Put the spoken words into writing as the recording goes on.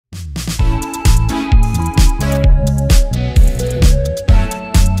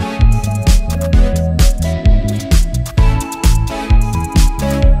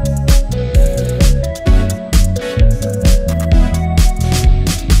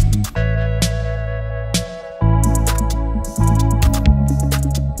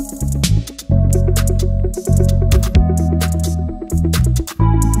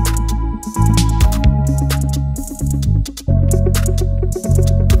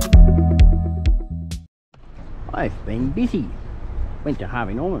I've been busy. Went to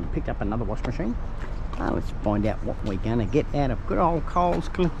Harvey Norman and picked up another wash machine. Let's find out what we're going to get out of good old Coles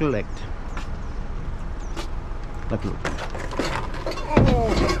Click Collect. Look.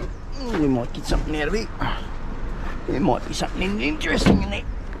 Oh, we might get something out of it. There might be something interesting in there.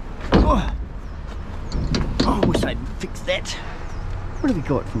 Oh, I wish they'd fix that. What have we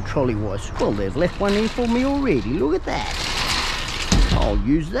got from trolley wise? Well, they've left one here for me already. Look at that. I'll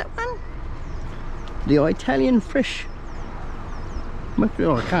use that one. The Italian Fresh.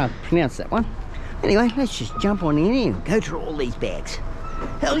 Oh, I can't pronounce that one. Anyway, let's just jump on in here and go through all these bags.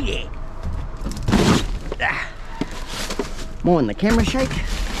 Hell yeah. Mind the camera shake.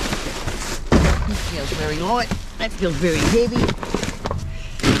 That feels very light. That feels very heavy.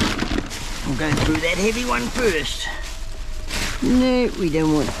 We'll go through that heavy one first. No, we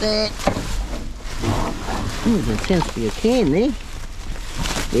don't want that. Oh, there sounds to be a can there.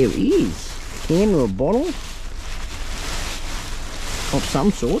 There is. A can or a bottle of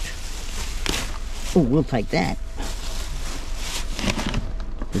some sort. Oh, we'll take that.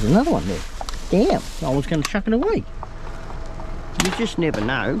 There's another one there. Damn, I was going to chuck it away. You just never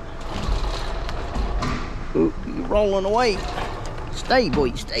know. Oh, you're rolling away. Stay,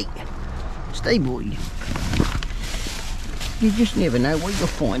 boy, stay. Stay, boy. You just never know what you'll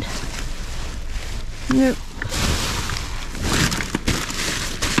find. Yep.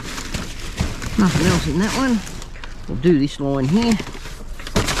 Nothing else in that one. We'll do this line here.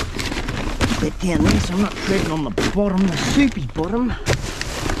 Put that down there so I'm not treading on the bottom, the soupy bottom.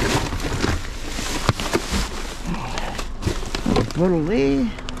 Another bottle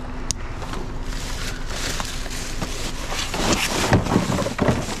there.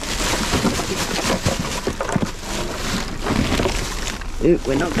 Ooh,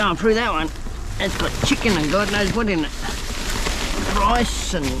 we're not going through that one. That's got chicken and God knows what in it.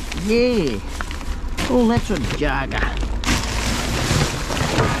 Rice and yeah. All that sort of jargon.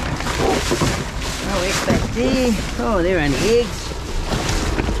 Oh, it's back there. Oh, there are only eggs.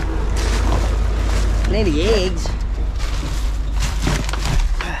 Plenty of eggs.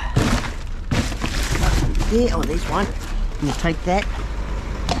 There, oh, there's one. We'll take that.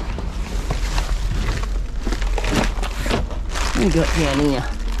 What we got down here?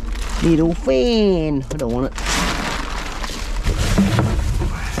 Little fan. I don't want it.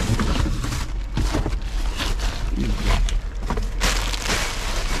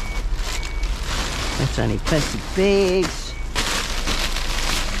 That's only plastic bags.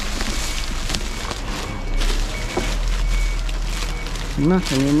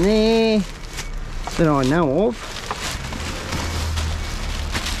 Nothing in there that I know of.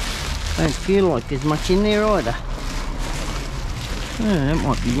 Don't feel like there's much in there either. Oh, that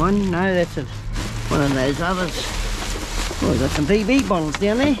might be one. No, that's one of those others. Oh, we've got some BB bottles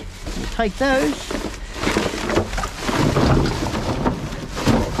down there. We'll take those.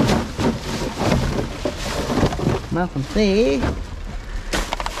 Nothing there.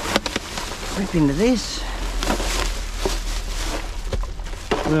 Rip into this.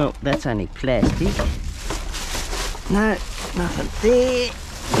 Well, that's only plastic. No, nothing there.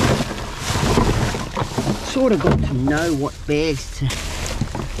 Sort of got to know what bags to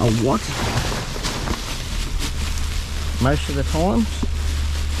or what most of the times.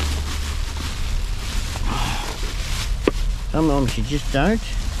 Sometimes you just don't,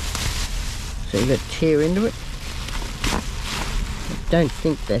 so you've got to tear into it. I don't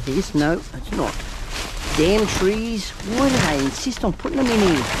think that is. No, it's not. Damn trees, why do they insist on putting them in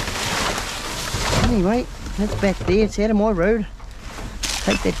here? Anyway, that's back there. It's out of my road.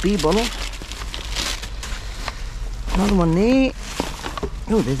 Take that beer bottle. Another one there.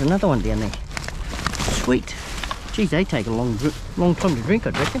 Oh, there's another one down there. Sweet. Geez, they take a long time to drink, I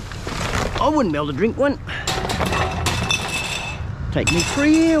reckon. I wouldn't be able to drink one. Take me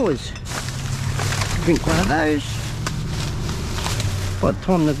 3 hours to drink one of those. By the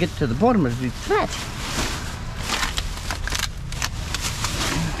time they'll get to the bottom, it'll be flat.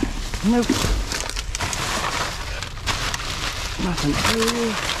 Nope. Nothing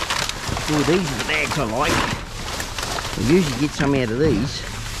there. Oh, these are the bags I like. We usually get some out of these.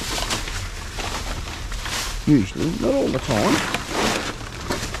 Usually, not all the time.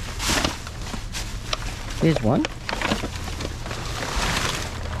 There's one.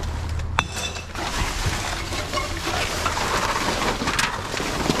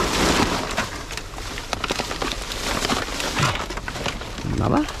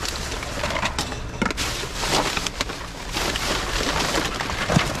 Another.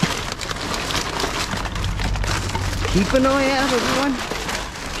 Keep an eye out, everyone.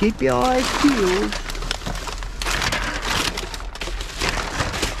 Keep your eyes peeled.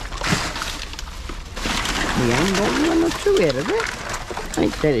 We only got one or two out of it.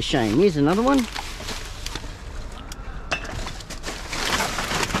 Ain't that a shame? Here's another one.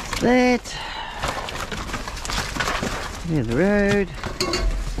 That. There's the road.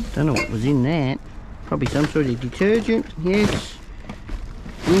 Don't know what was in that. Probably some sort of detergent. Yes.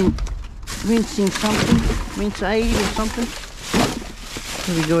 Rinsing something. Rinse aid or something. What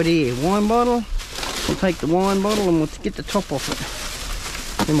have we got here? Wine bottle. We'll take the wine bottle and we'll get the top off it.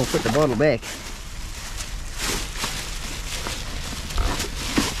 Then we'll put the bottle back.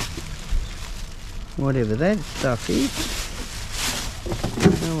 Whatever that stuff is.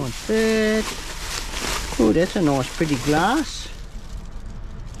 I want that. Oh, that's a nice pretty glass.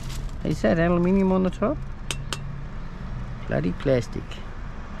 Is that aluminium on the top? Bloody plastic.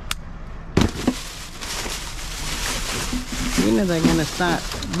 When are they going to start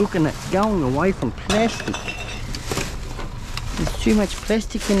looking at going away from plastic? There's too much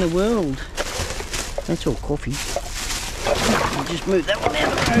plastic in the world. That's all coffee. I'll just move that one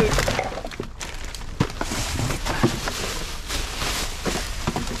out of the road.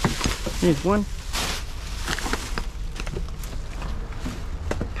 There's one.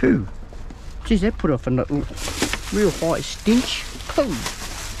 Two. Geez, that put off a real high stench. Oh,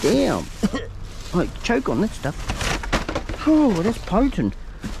 damn. I choke on that stuff. Oh, that's potent.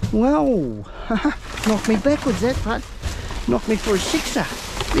 Wow. Knocked me backwards, that part. Knocked me for a sixer.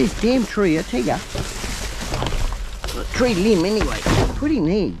 This damn tree, I tell ya. A tree limb, anyway. Put him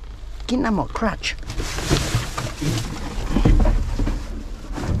there. Getting on my crutch.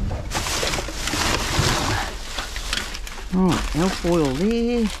 Right, alfoil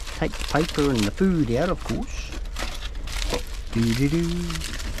there. Take the paper and the food out, of course. Doo-doo-doo.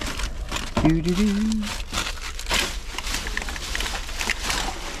 Doo-doo-doo.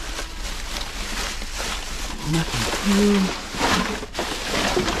 Nothing here.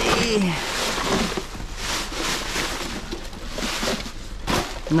 There.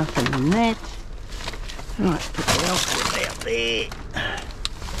 Nothing in that. Right, put the alfoil out there.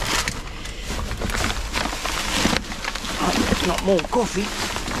 Oh, that's not more coffee.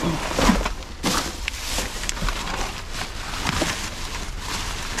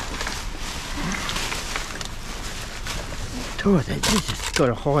 Oh, this has got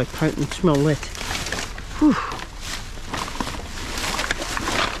a high potent smell, that. Whew.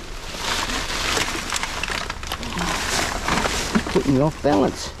 Putting me off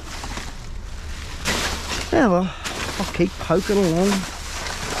balance. Oh well, I'll keep poking along.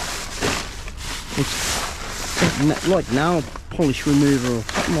 It's like nail polish remover or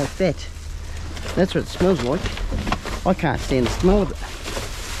something like that. That's what it smells like. I can't stand the smell of it.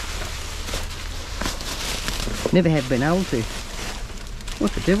 Never have been able to.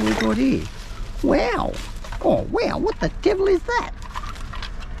 What the devil we got here? Wow! Oh wow, what the devil is that?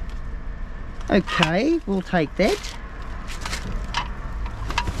 Okay, we'll take that.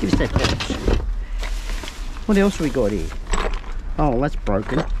 Give us that box. What else have we got here? Oh, that's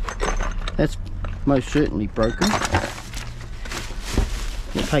broken. That's most certainly broken.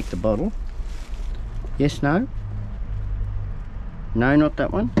 We'll take the bottle. Yes, no? No, not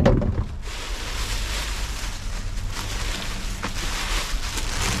that one.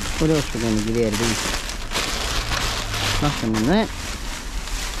 What else are we going to get out of these? Nothing in that.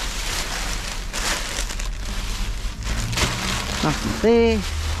 Nothing there.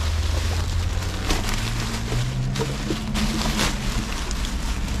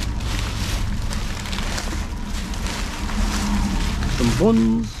 Some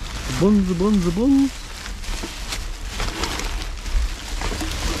buns. The buns.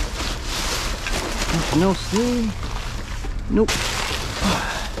 Nothing else there. Nope.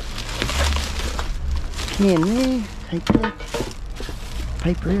 Can there, take that,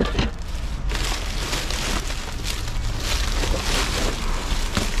 paper out.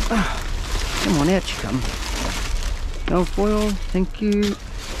 Come on, out you come. Alfoil, thank you.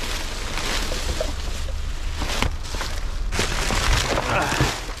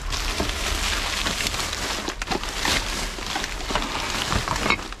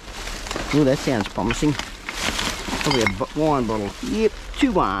 Oh, that sounds promising. Probably a wine bottle. Yep,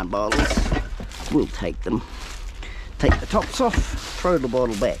 2 wine bottles. We'll take them. Take the tops off, throw the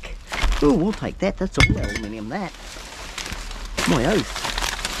bottle back. Oh, we'll take that. That's all aluminium, that. My oath.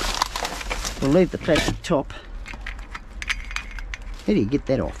 We'll leave the plastic top. How do you get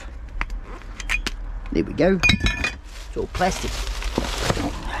that off? There we go. It's all plastic.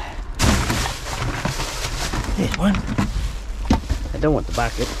 There's one. I don't want the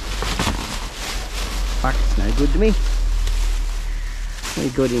bucket. Bucket's no good to me. What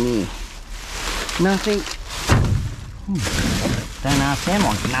you got in here? Nothing. Don't ask them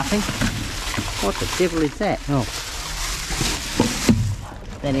like nothing. What the devil is that? Oh.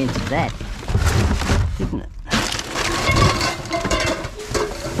 That answers that, didn't it?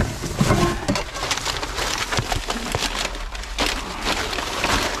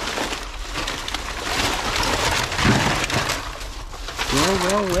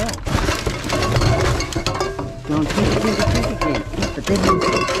 Well. Go on, think again.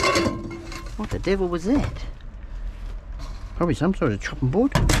 What the devil was that? Probably some sort of chopping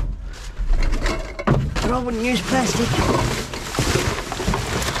board. But I wouldn't use plastic.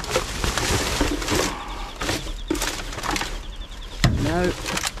 No.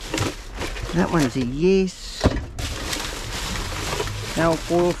 That one's a yes.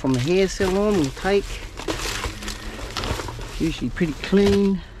 Alfoil from the hair salon we'll take. Usually pretty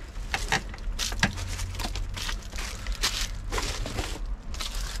clean.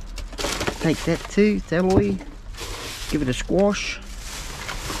 Take that too, alloy. Give it a squash.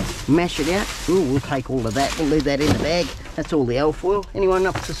 Mash it out. Ooh, we'll take all of that. We'll leave that in the bag. That's all the alfoil. Anyone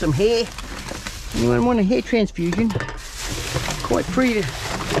up to some hair? Anyone want a hair transfusion? Quite free to...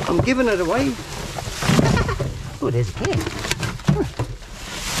 I'm giving it away. Oh, there's a can.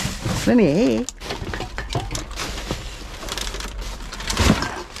 Plenty of hair.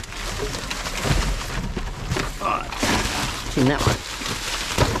 What's in that one?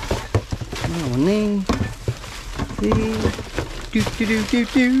 Another one there. There. Do.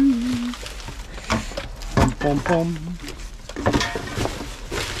 Pom.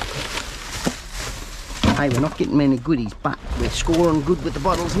 Hey, we're not getting many goodies, but we're scoring good with the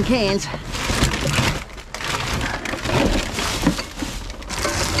bottles and cans.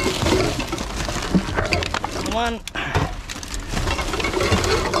 One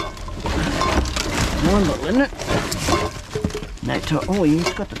bottle, isn't it? No top. Oh, yeah,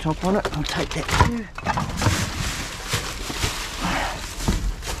 it's got the top on it. I'll take that too.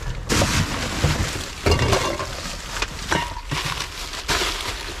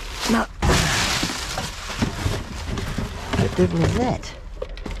 No. What the devil is that?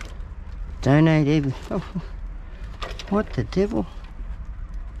 Donate every... Oh. What the devil?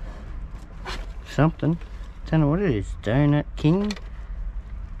 Something. Don't know what it is. Donut King.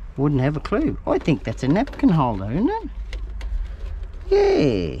 Wouldn't have a clue. I think that's a napkin holder, isn't it?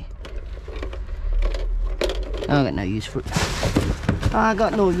 Yeah. I got no use for it. I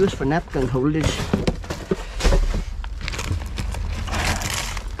got no use for napkin holders.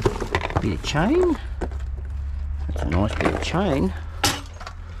 Bit of chain. That's a nice bit of chain.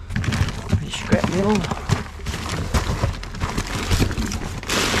 Bit of scrap metal.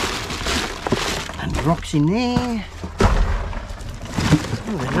 And rocks in there.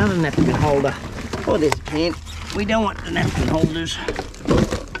 Oh, another napkin holder. Oh, there's a can. We don't want the napkin holders.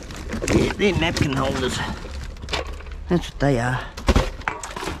 Yeah, they're napkin holders. That's what they are.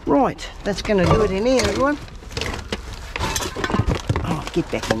 Right, that's going to do it in here, everyone. Oh, get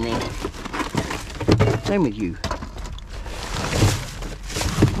back in there. Same with you.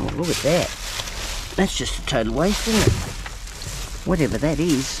 Oh, look at that. That's just a total waste, isn't it? Whatever that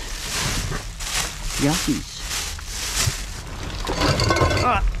is. Yuckies.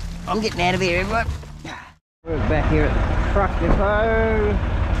 Alright, I'm getting out of here, everyone. We're back here at the truck depot.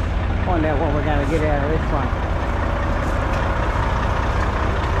 Find out what we're going to get out of this one.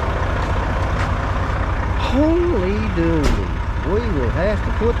 Holy dooly. We will have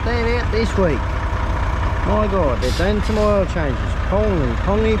to put that out this week. My God, they've done some oil changes.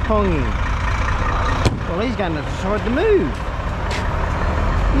 Pongy. Well, he's going to decide to move.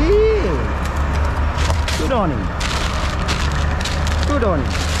 Yeah. Good on him.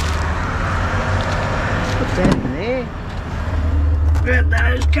 Put that in there. Put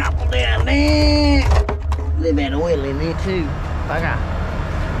those couple down there. Leave that oil in there too. Bugger.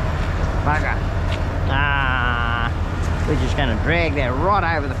 We're just going to drag that right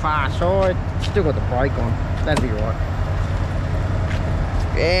over the far side. Still got the brake on. That'll be right.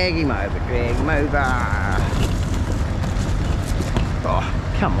 Drag him over. Oh,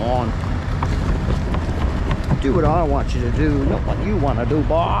 come on. Do what I want you to do, not what you want to do,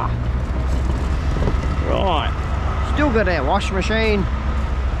 boy. Right. Still got our washing machine.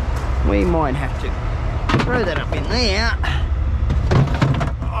 We might have to throw that up in there.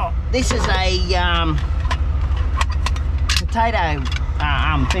 Oh, this is a potato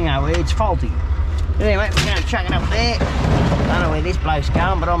thing over here. It's faulty. But anyway, we're going to chuck it up there. I don't know where this bloke's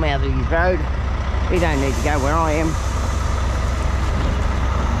going, but I'm out of his road. He don't need to go where I am.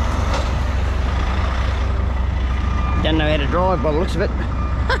 Doesn't know how to drive by the looks of it.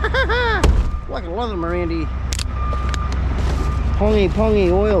 Like a lot of them around here.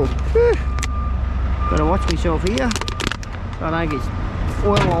 Pongy oil. Whew. Gotta watch myself here so I don't get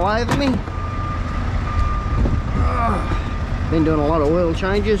oil all over me. Been doing a lot of oil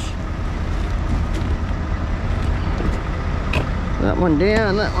changes. That one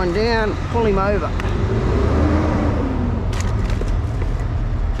down, pull him over.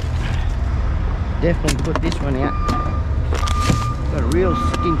 Definitely put this one out. Got a real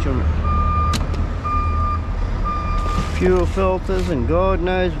stench on it. Fuel filters and God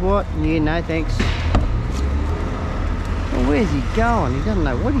knows what. Yeah, no thanks. Well, where's he going? He doesn't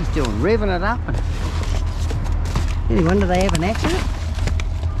know what he's doing, revving it up. And any wonder they have an accident?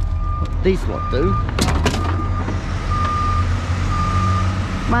 What these lot do.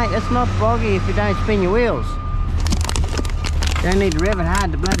 Mate, it's not boggy if you don't spin your wheels. You don't need to rev it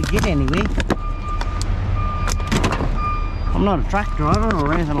hard to bloody get anywhere. I'm not a truck driver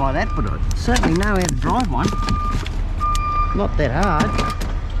or anything like that, but I certainly know how to drive one. Not that hard.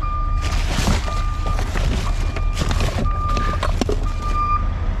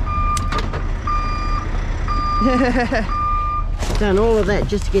 Done all of that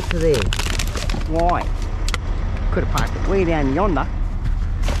just to get to there. Why? Could have parked it way down yonder.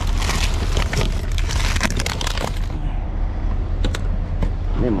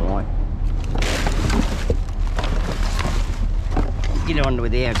 Never mind. Get on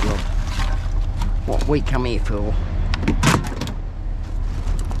with our job. What we come here for.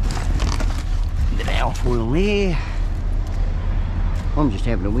 Bit of alfoil there. I'm just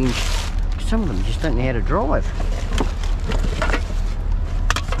having a whinge. Some of them just don't know how to drive.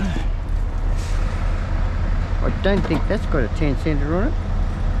 I don't think that's got a 10 center on it.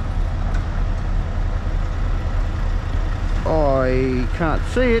 I can't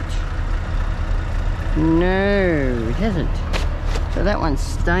see it. No, it hasn't. So that one's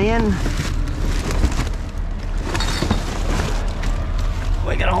staying.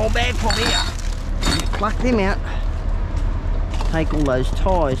 We got a whole bag full here. Pluck them out. Take all those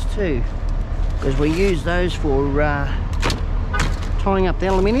ties too, because we use those for tying up the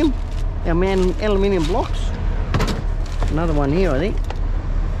aluminium, our aluminium blocks. Another one here, I think.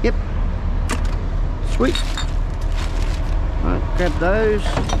 Yep. Sweet. Right, grab those.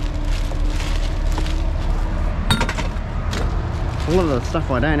 A lot of the stuff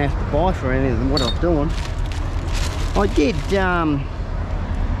I don't have to buy for any of what I'm doing. I did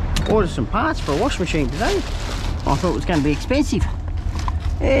order some parts for a wash machine today. I thought it was going to be expensive.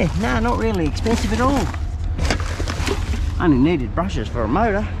 Yeah, no, not really expensive at all. Only needed brushes for a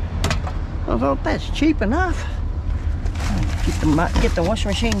motor. I thought that's cheap enough. Get the wash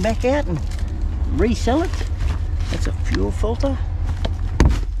machine back out and resell it. That's a fuel filter.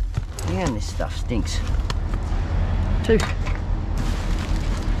 Man, this stuff stinks. Too.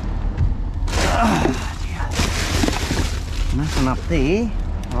 Oh, dear. Nothing up there.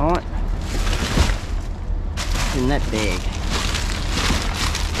 Alright. In that bag.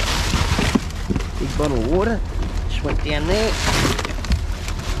 Big bottle of water. Just went down there.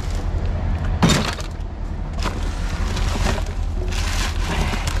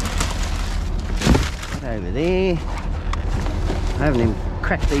 Over there. I haven't even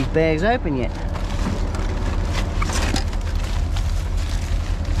cracked these bags open yet.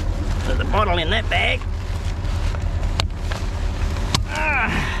 There's a bottle in that bag.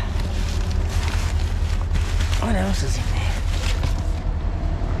 What else is in there?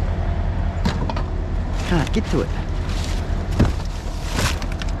 Can't get to it.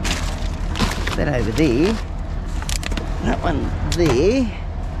 That over there. That one there.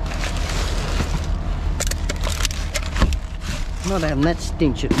 Not having that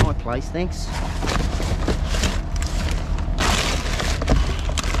stench at my place, thanks.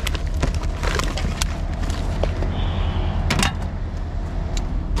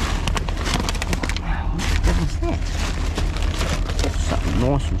 What was that? That's something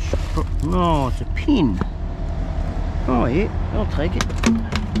nice and strong. No, it's a pin. Oh yeah, I'll take it.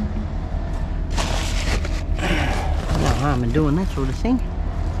 No harm in doing that sort of thing.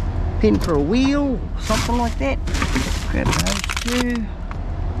 Pin for a wheel, something like that. Grab those two.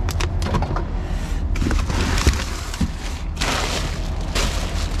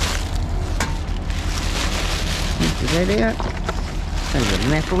 Empty that out. There's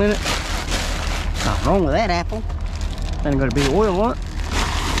an apple in it. Nothing wrong with that apple. Only got a bit of oil on it.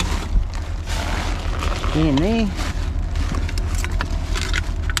 In there.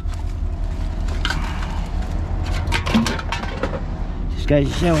 Just goes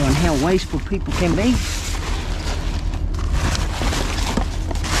to show on how wasteful people can be.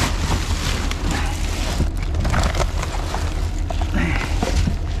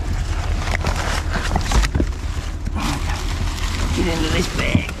 Into this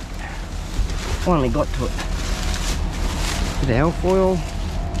bag. Finally got to it. Bit of alfoil.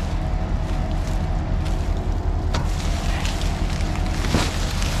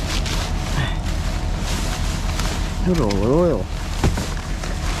 Look at all the oil.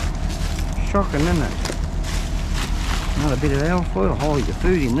 Shocking, isn't it? Another bit of alfoil, hold your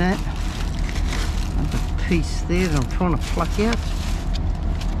food in that. Another piece there that I'm trying to pluck out.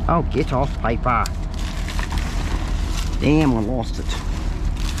 Oh, get off paper. Damn, I lost it.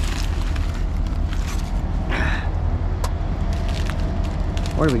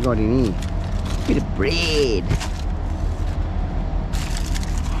 What have we got in here? Bit of bread.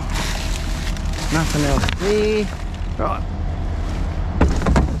 Nothing else there. Right.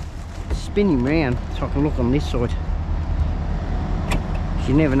 Spin him round so I can look on this side.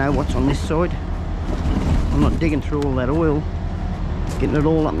 You never know what's on this side. I'm not digging through all that oil, getting it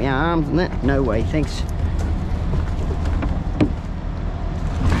all up my arms and that. No way, thanks.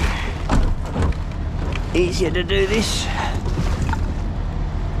 Easier to do this.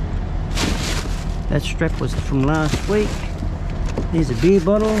 That strap was from last week. There's a beer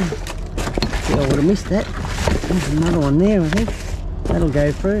bottle. See, I would have missed that. There's another one there, I think. That'll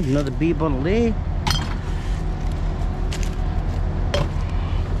go through. Another beer bottle there.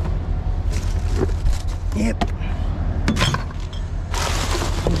 Yep.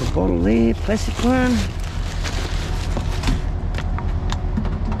 Another bottle there, plastic one.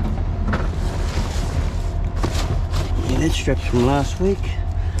 Yeah, that strap's from last week.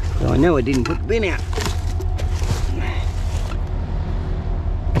 So I know I didn't put the bin out.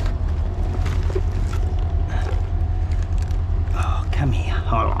 Oh, come here.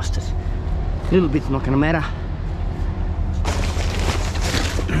 I lost it. A little bit's not going to matter.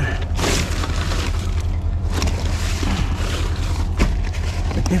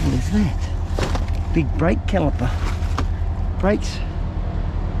 What the devil is that? Big brake caliper. Brakes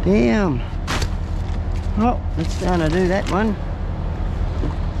down. Oh, it's starting to do that one.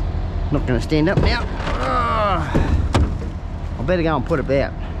 Not going to stand up now. Oh, I better go and put it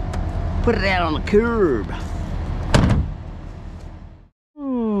out. Put it out on the curb.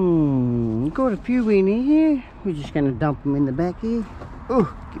 Got a few in here. We're just going to dump them in the back here. Oh,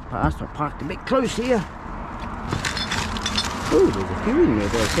 get past. I parked a bit close here. Oh, there's a few in there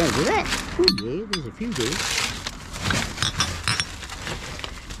by the sound of that. Oh yeah, there's a few there.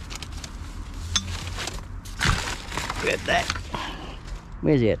 Grab that.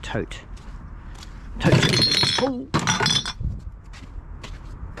 Where's our tote? Tote's full.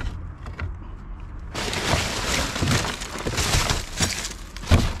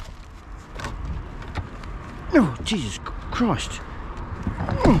 Oh, Jesus Christ.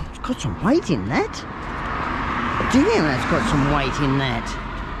 Oh, it's got some weight in that. Damn, that's got some weight in that.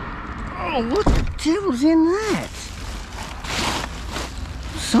 Oh, what the devil's in that?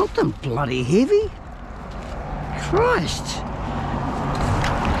 Something bloody heavy. Christ.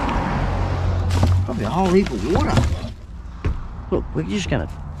 Probably a whole heap of water. Look, we're just going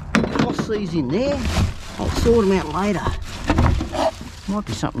to toss these in there. I'll sort them out later. Might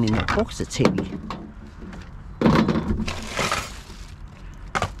be something in that box that's heavy.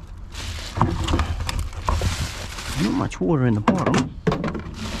 Not much water in the bottom.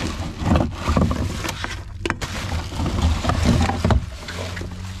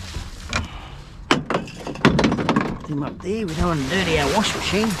 Put them up there. We don't want to dirty our washing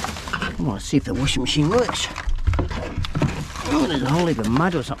machine. I want to see if the washing machine works. Oh, there's a whole heap of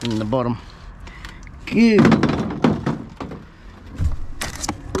mud or something in the bottom. Goo.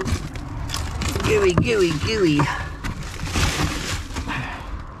 Gooey, gooey, gooey.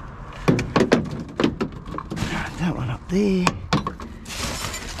 That one up there.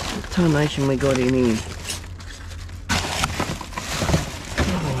 What tarnation we got in here?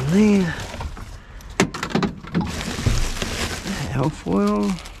 Another one there.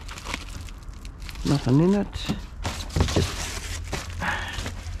 Alfoil. Nothing in it.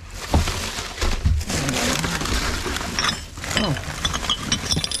 Oh.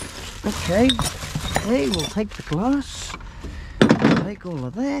 Okay. Okay, we'll take the glass. Take all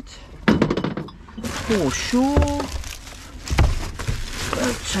of that. For sure.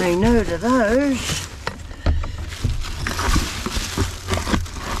 Don't say no to those.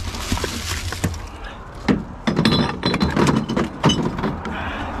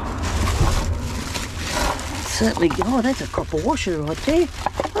 Certainly, oh, that's a copper washer right there. Look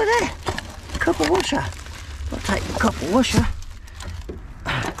at that, copper washer. I'll take the copper washer. I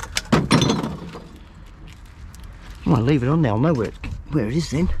might leave it on there. I'll know where it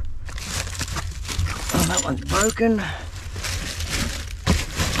is then. Oh, that one's broken.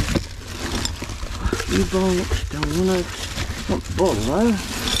 You bolts, don't want it. Not the bottom though.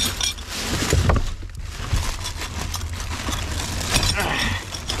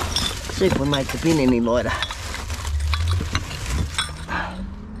 See if we make the bin any lighter.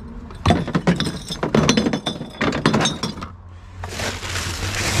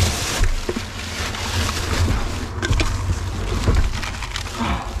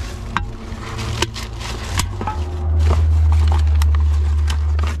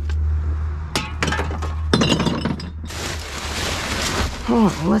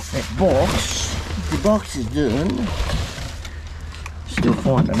 Well, that's that box. The box is done. Still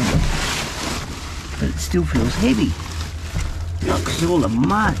finding it. But it still feels heavy. Not because of all the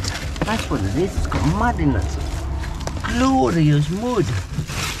mud. That's what it is. It's got mud in it. Glorious mud.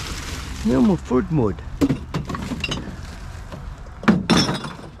 No more foot mud.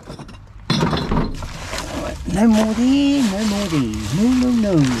 No more there, no more there.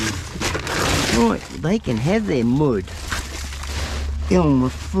 No. Right, they can have their mud. Elmer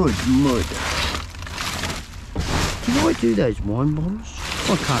foot mud. Did I do those wine bottles?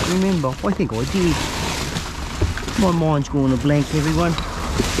 I can't remember. I think I did. My mind's going a blank, everyone.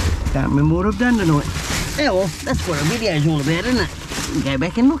 Can't remember what I've done tonight. Oh well, that's what a video's all about, isn't it? You can go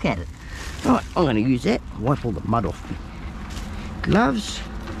back and look at it. Right, I'm going to use that. Wipe all the mud off me. Gloves.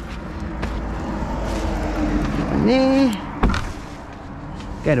 And there.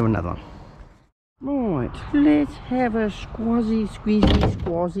 Go to another one. Right, let's have a squazzy,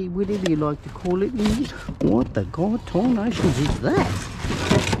 whatever you like to call it. What the god tarnations is that?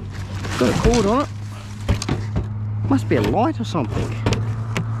 Got a cord on it. Must be a light or something.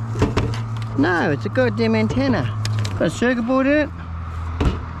 No, it's a goddamn antenna. Got a circuit board in it.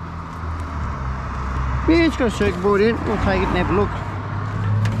 Yeah, it's got a circuit board in it. We'll take it and have a look.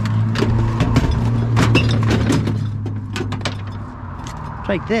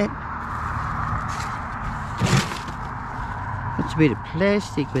 Take that. It's a bit of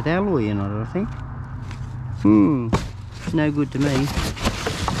plastic with alloy in it, I think. No good to me.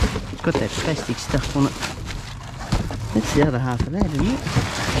 It's got that plastic stuff on it. That's the other half of that, isn't it?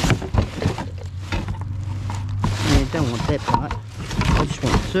 Yeah, don't want that part. I just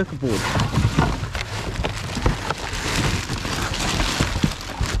want the circuit board.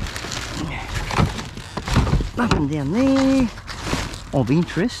 Nothing down there of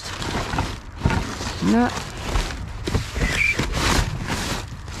interest. No.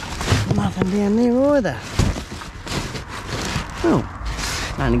 Nothing down there either. Oh,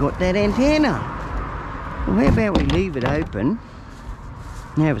 only got that antenna. Well, how about we leave it open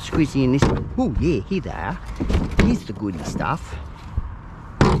and have a squizzy in this one? Oh yeah, here they are. Here's the goodie stuff.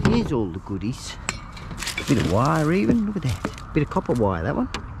 Here's all the goodies. Bit of wire even, look at that. Bit of copper wire, that one.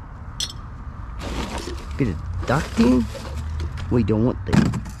 Bit of ducting. We don't want the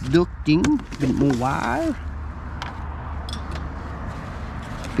ducting. Bit more wire.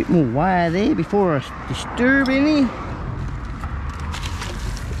 Bit more wire there before I disturb any.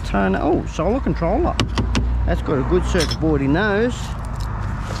 Turn. Oh, solar controller. That's got a good circuit board in those.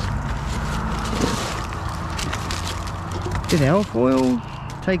 Bit of alfoil.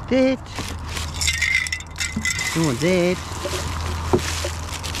 Take that. You want that.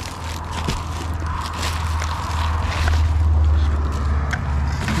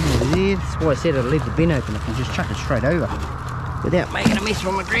 There. That's why I said I'd leave the bin open. I can just chuck it straight over without making a mess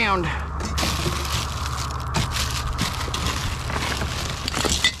on the ground.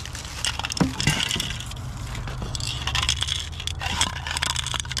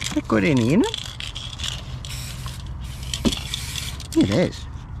 Has that got any in it? It has.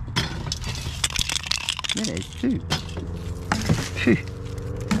 It has too. Phew.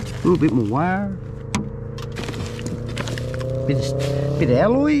 A little bit more wire. Bit of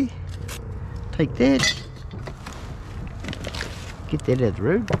alloy. Take that. Get that out of the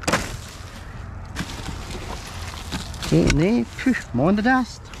road. There and there. Phew. Mind the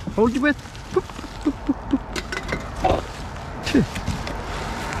dust. Hold your breath. Boop, boop, boop, boop. Phew.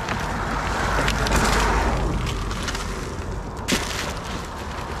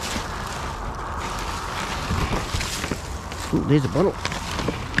 Ooh, there's a bottle.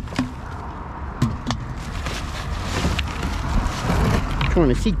 Trying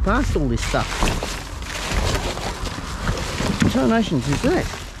to see past all this stuff. What tarnations is that?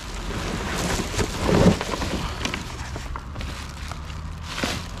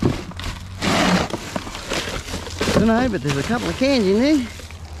 I don't know, but there's a couple of cans in there.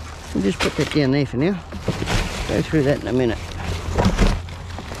 We'll just put that down there for now. Go through that in a minute.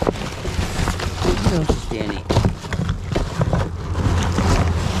 What else is down here?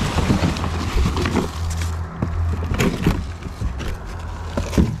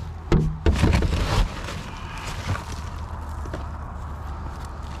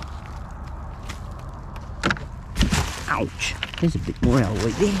 Ouch, there's a bit more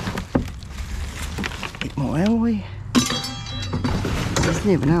alloy there. Bit more alloy. You just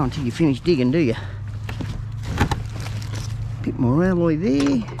never know until you finish digging, do you? Bit more alloy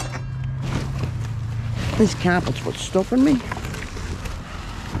there. This carpet's what's stopping me.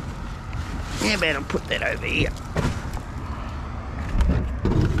 How about I put that over here?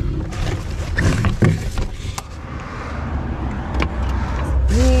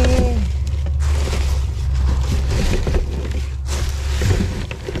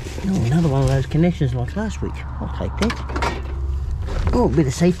 Oh, another one of those connections like last week. I'll take that. Oh, a bit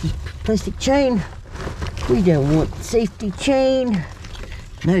of safety plastic chain. We don't want safety chain.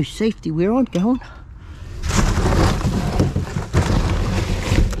 No safety where I'm going.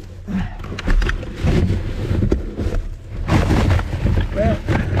 Well,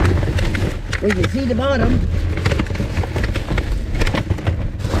 we can see the bottom.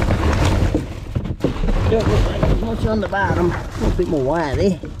 Don't look like there's much on the bottom. A little bit more wire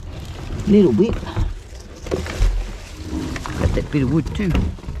there. A little bit. Got that bit of wood too.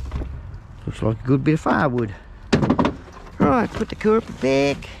 Looks like a good bit of firewood. Right, put the carpet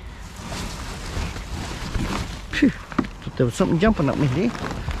back. Phew, thought there was something jumping up me there.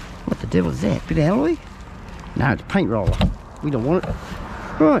 What the devil is that? Bit of alloy? No, it's a paint roller. We don't want it.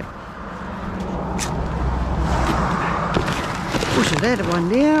 Right. Pushing that one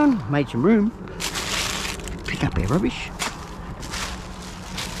down. Made some room. Pick up our rubbish.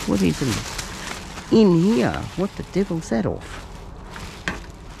 What is it in here? What the devil's that off?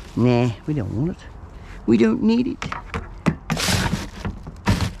 Nah, we don't want it. We don't need it.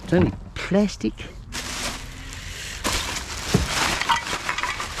 It's only plastic.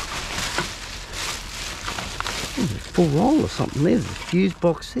 Oh, there's a full roll or something there. There's a fuse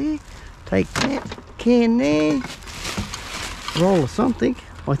box there. Take that. Can there. Roll of something.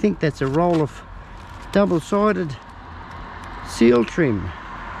 I think that's a roll of double-sided seal trim.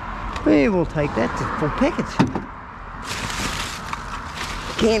 Yeah, we'll take that to full packet.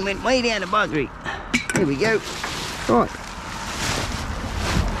 Can went way down the buggery. There we go. Right.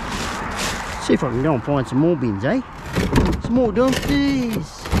 See if I can go and find some more bins, eh? Some more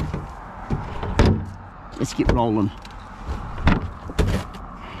dumpsters. Let's get rolling.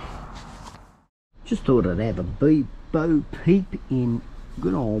 Just thought I'd have a bo peep in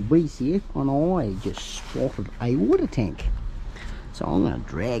good old BCF, and I just spotted a water tank. So I'm going to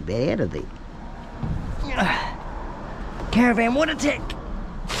drag that out of there. Caravan water tank.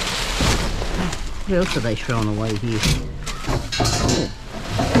 What else are they throwing away here? Oh,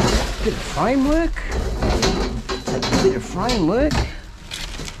 bit of framework. Take a bit of framework. I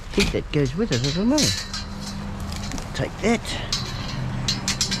think that goes with it, I don't know. Take that.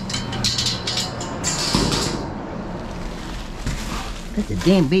 That's a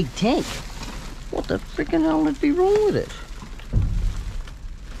damn big tank. What the frickin' hell would be wrong with it?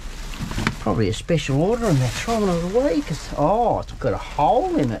 Probably a special order and they're throwing it away because, oh, it's got a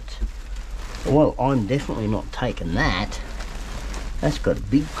hole in it. Well, I'm definitely not taking that. That's got a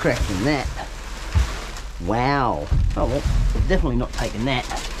big crack in that. Wow. Oh well, definitely not taking that.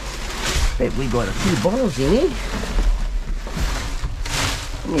 Bet we got a few bottles in here.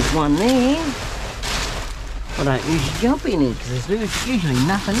 And there's one there. I don't usually jump in here because there's usually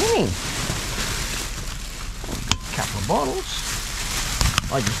nothing in here. A couple of bottles.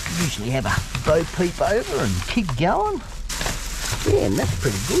 I just usually have a bo peep over and keep going. Yeah, and that's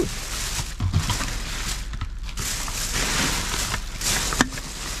pretty good.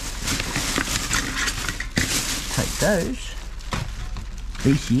 Take those.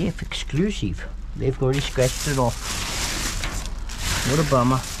 BCF exclusive. They've already scratched it off. What a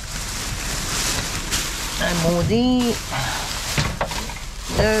bummer. No more there.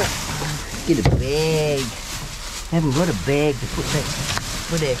 No. Get a bag. Haven't got a bag to put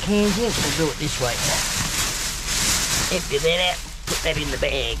our cans in. We'll do it this way. Empty that out. Put that in the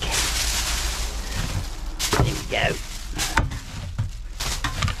bag. There we go.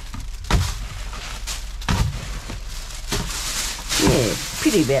 Yeah,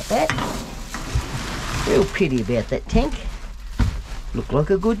 pity about that. Real pity about that tank. Looked like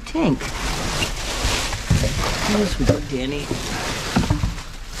a good tank. What else we got down here?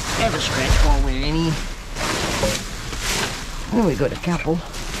 Have a scratch while we're in here. Oh, we got a couple.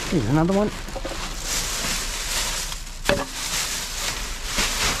 Here's another one.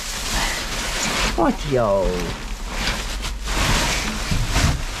 Rightio.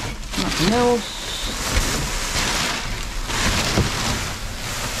 Nothing else.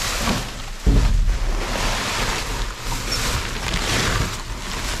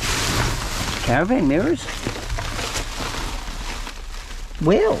 Caravan mirrors.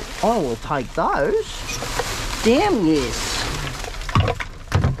 Well, I will take those. Damn yes.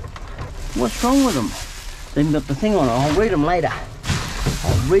 What's wrong with them? They've got the thing on it. I'll read them later.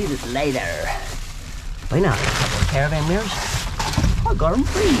 I'll read it later. But no, a couple of caravan mirrors. I got them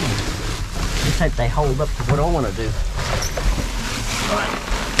free. Just hope they hold up to what I want to do. Right.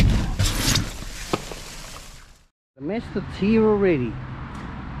 The mess that's here already.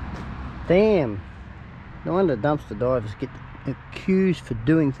 Damn. No wonder dumpster divers get accused for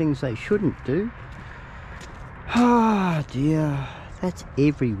doing things they shouldn't do. Ah, dear. That's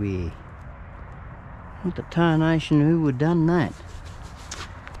everywhere. What the tarnation, who would have done that?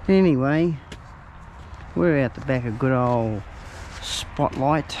 Anyway, we're out the back of good old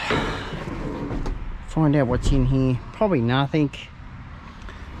Spotlight. Find out what's in here. Probably nothing.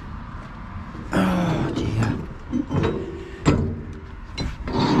 Oh dear.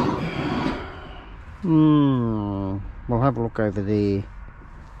 We'll have a look over there.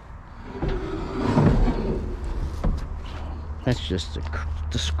 That's just a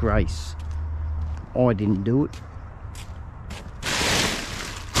disgrace. I didn't do it.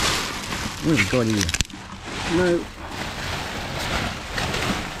 What have we got here? No.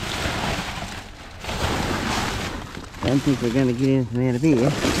 Don't think we're going to get anything out of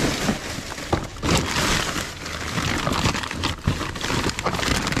here.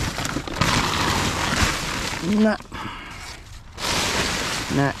 No.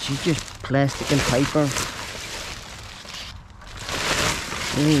 No, she's just plastic and paper.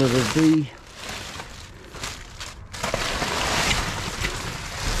 All it'll do.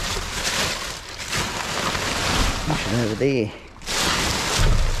 Push it over there.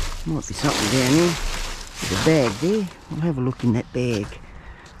 Might be something down here. There's a bag there. We'll have a look in that bag.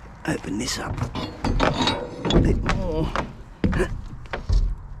 Open this up a bit more.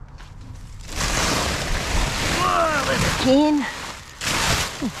 Oh, there's a can.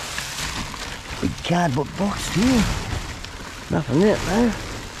 Big cardboard box here. Nothing in it though.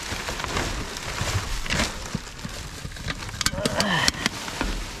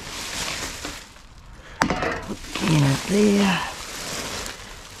 Put the can up there.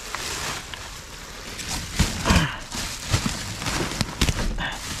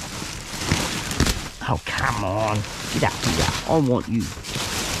 Oh, come on. Get up here. I want you.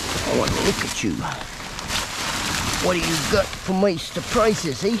 I want to look at you. What do you got for me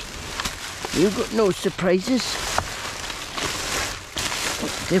surprises, eh? You got no surprises.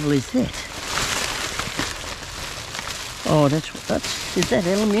 What the devil is that? Oh, is that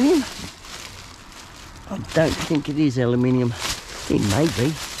aluminium? I don't think it is aluminium. It may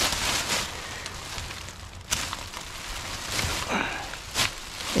be.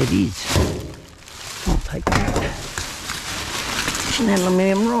 It is. I'll take that. It's an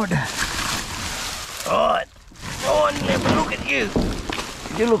aluminium rod. Right, on, have a look at you.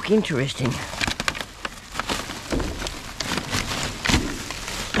 You look interesting.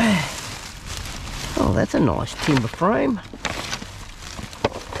 Oh, that's a nice timber frame.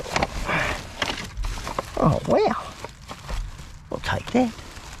 Oh, wow. I'll take that.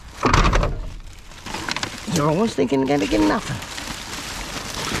 You're always thinking you're going to get nothing.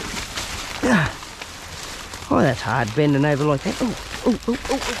 Oh, that's hard bending over like that. Oh,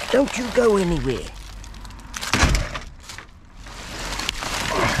 don't you go anywhere.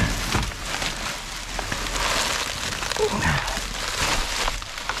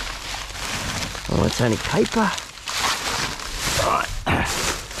 Oh, it's only paper. Right.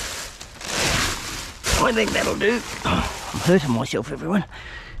 I think that'll do. I'm hurting myself, everyone.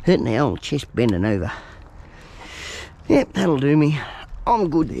 Hurting the old chest bending over. Yep, that'll do me. I'm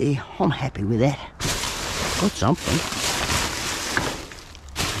good there. I'm happy with that. Got something.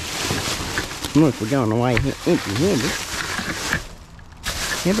 Not if we're going away empty-handed.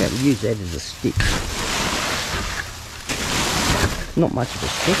 How about we use that as a stick? Not much of a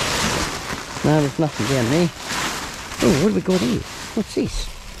stick. No, there's nothing down there. Oh, what have we got here? What's this?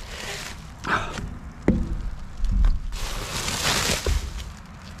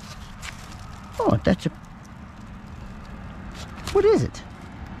 Oh, that's a... What is it?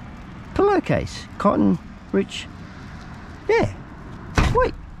 Pillowcase. Cotton, rich. Yeah.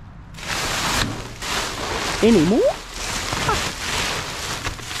 Wait. Any more?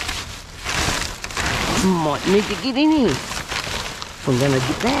 Might need to get in here if I'm going to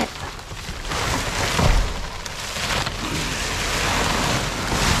get that.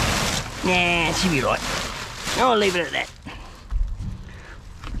 Nah, it should be right. I'll leave it at that.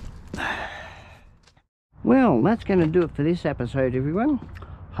 Well, that's going to do it for this episode, everyone.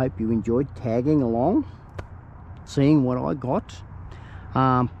 Hope you enjoyed tagging along, seeing what I got.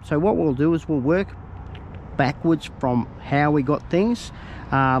 So what we'll do is we'll work backwards from how we got things,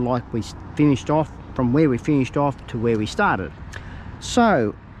 like we finished off, from where we finished off to where we started.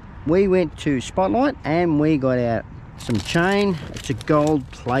 So we went to Spotlight and we got out some chain. It's a gold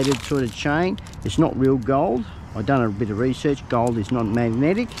plated sort of chain. It's not real gold. I've done a bit of research. Gold is not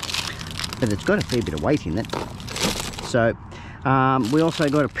magnetic, but it's got a fair bit of weight in it. So we also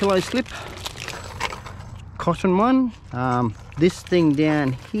got a pillow slip, cotton one. This thing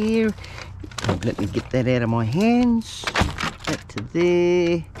down here, let me get that out of my hands. That to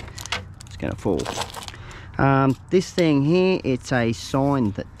there. It's going to fall. This thing here, it's a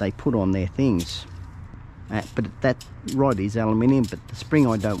sign that they put on their things. But that rod is aluminium, but the spring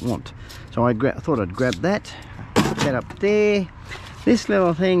I don't want. So I thought I'd grab that, put that up there. This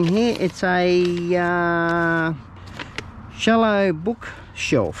little thing here, it's a shallow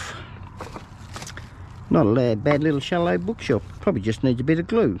bookshelf. Not a bad little shallow bookshelf. Probably just needs a bit of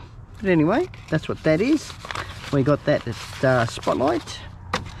glue. But anyway, that's what that is. We got that at Spotlight.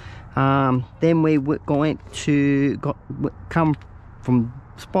 Then we went to come from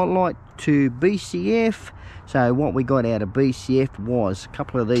Spotlight to BCF. So what we got out of BCF was a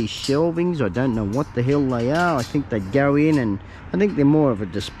couple of these shelvings. I don't know what the hell they are. I think they'd go in, and I think they're more of a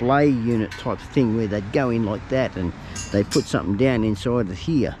display unit type thing where they'd go in like that and they put something down inside of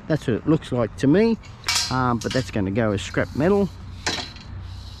here. That's what it looks like to me. But that's going to go as scrap metal.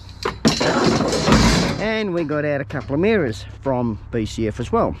 And we got out a couple of mirrors from BCF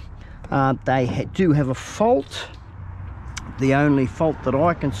as well. They do have a fault. The only fault that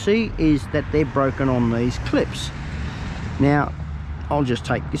I can see is that they're broken on these clips. Now I'll just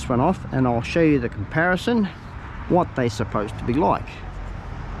take this one off and I'll show you the comparison, what they're supposed to be like.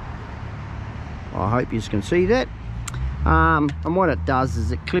 I hope you can see that. And what it does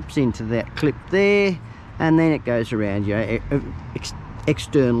is it clips into that clip there, and then it goes around your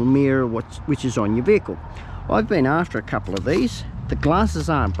external mirror which is on your vehicle. I've been after a couple of these. The glasses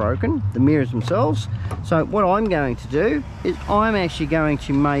aren't broken, the mirrors themselves. So what I'm going to do is I'm actually going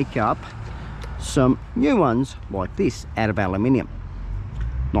to make up some new ones like this out of aluminium,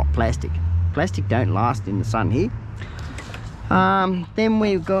 not plastic. Plastic don't last in the sun here. Then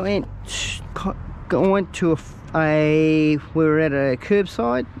we went to we were at a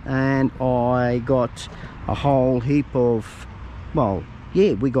curbside, and I got a whole heap of, well,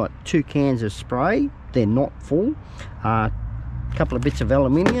 yeah, we got 2 cans of spray. They're not full. Couple of bits of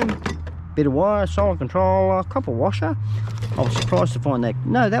aluminium, bit of wire, solid controller, copper washer. I was surprised to find that.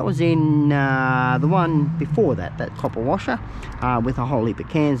 No, that was in the one before that copper washer, with a whole heap of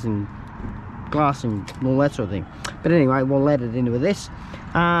cans and glass and all that sort of thing. But anyway, we'll add it into this.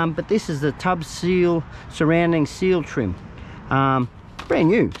 But this is the tub seal surrounding seal trim. Brand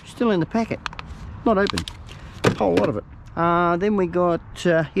new, still in the packet, not open, a whole lot of it. Then we got,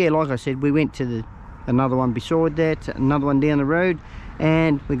 yeah, like I said, we went to another one beside that, another one down the road,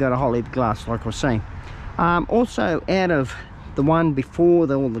 and we got a whole heap of glass, like I was saying. Also, out of the one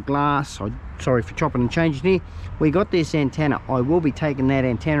before all the glass, sorry for chopping and changing here, we got this antenna. I will be taking that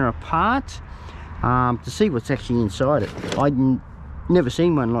antenna apart to see what's actually inside it. I'd never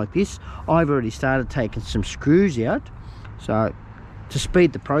seen one like this. I've already started taking some screws out, so to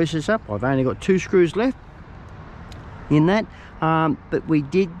speed the process up, I've only got 2 screws left in that. But we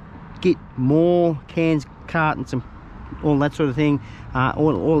did get more cans, cartons and all that sort of thing,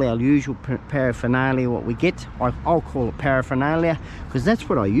 all our usual paraphernalia. What we get, I'll call it paraphernalia, because that's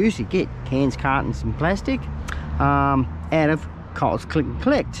what I usually get: cans, cartons and plastic, out of Coles Click and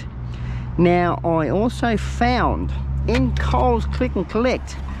Collect. Now I also found in Coles Click and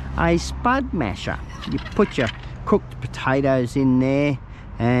Collect a spud masher. You put your cooked potatoes in there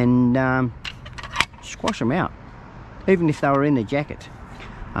and squash them out, even if they were in the jacket.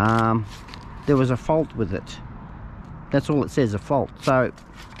 There was a fault with it. That's all it says, a fault. So,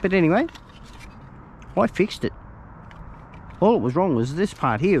 but anyway, I fixed it. All it was wrong was this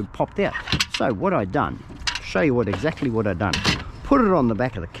part here had popped out. So what I done, show you exactly what I done. Put it on the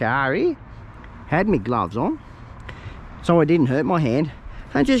back of the car here, had my gloves on, so I didn't hurt my hand,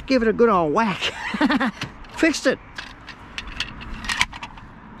 and just give it a good old whack. Fixed it.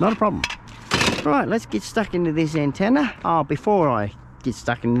 Not a problem. Right, let's get stuck into this antenna. Before I get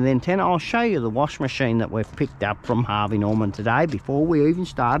stuck into the antenna, I'll show you the wash machine that we've picked up from Harvey Norman today before we even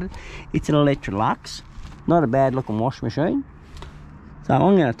started. It's an Electrolux, not a bad looking wash machine. So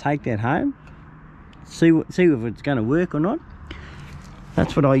I'm going to take that home, see if it's going to work or not.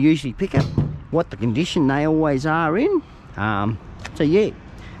 That's what I usually pick up, what the condition they always are in. So yeah,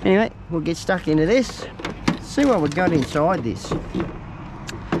 anyway, we'll get stuck into this, see what we've got inside this.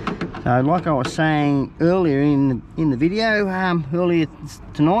 So like I was saying earlier in the video, earlier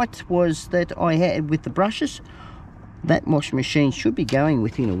tonight, was that I had with the brushes, that washing machine should be going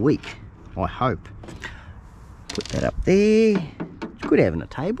within a week, I hope. Put that up there. It's good having a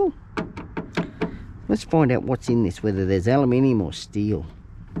table. Let's find out what's in this, whether there's aluminium or steel.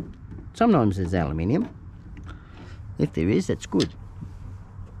 Sometimes there's aluminium. If there is, that's good.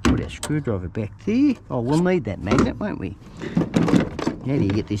 Put our screwdriver back there. Oh, we'll need that magnet, won't we? How do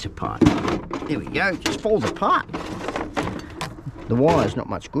you get this apart? There we go, just falls apart. The wire's not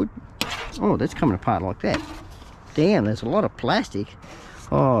much good. Oh, that's coming apart like that. Damn, there's a lot of plastic.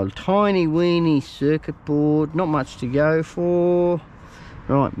 Oh, tiny weeny circuit board, not much to go for.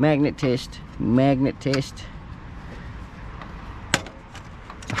 Right, magnet test, magnet test.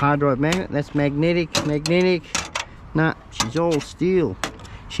 It's a hard drive magnet, that's magnetic, magnetic. Nah, she's all steel.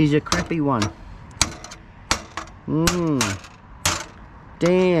 She's a crappy one.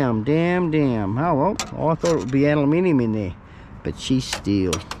 Damn, damn, damn. Oh well, I thought it would be aluminium in there, but she's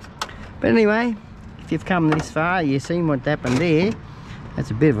steel. But anyway, if you've come this far, you've seen what happened there. That's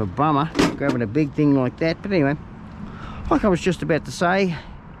a bit of a bummer, grabbing a big thing like that. But anyway, like I was just about to say,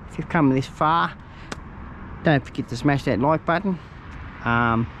 if you've come this far, don't forget to smash that like button.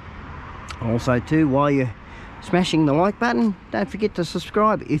 Also too, while you're smashing the like button, don't forget to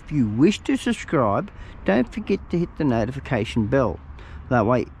subscribe. If you wish to subscribe, don't forget to hit the notification bell. That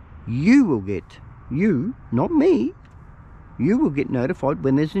way you will get, you, not me, you will get notified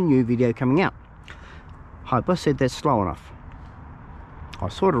when there's a new video coming out. Hope I said that slow enough. I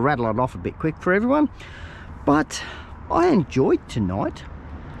sort of rattled it off a bit quick for everyone, but I enjoyed tonight,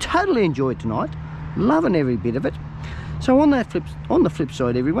 totally enjoyed tonight, loving every bit of it. So on the flip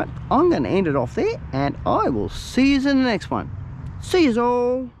side, everyone, I'm going to end it off there, and I will see you in the next one. See you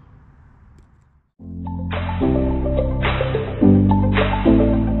all.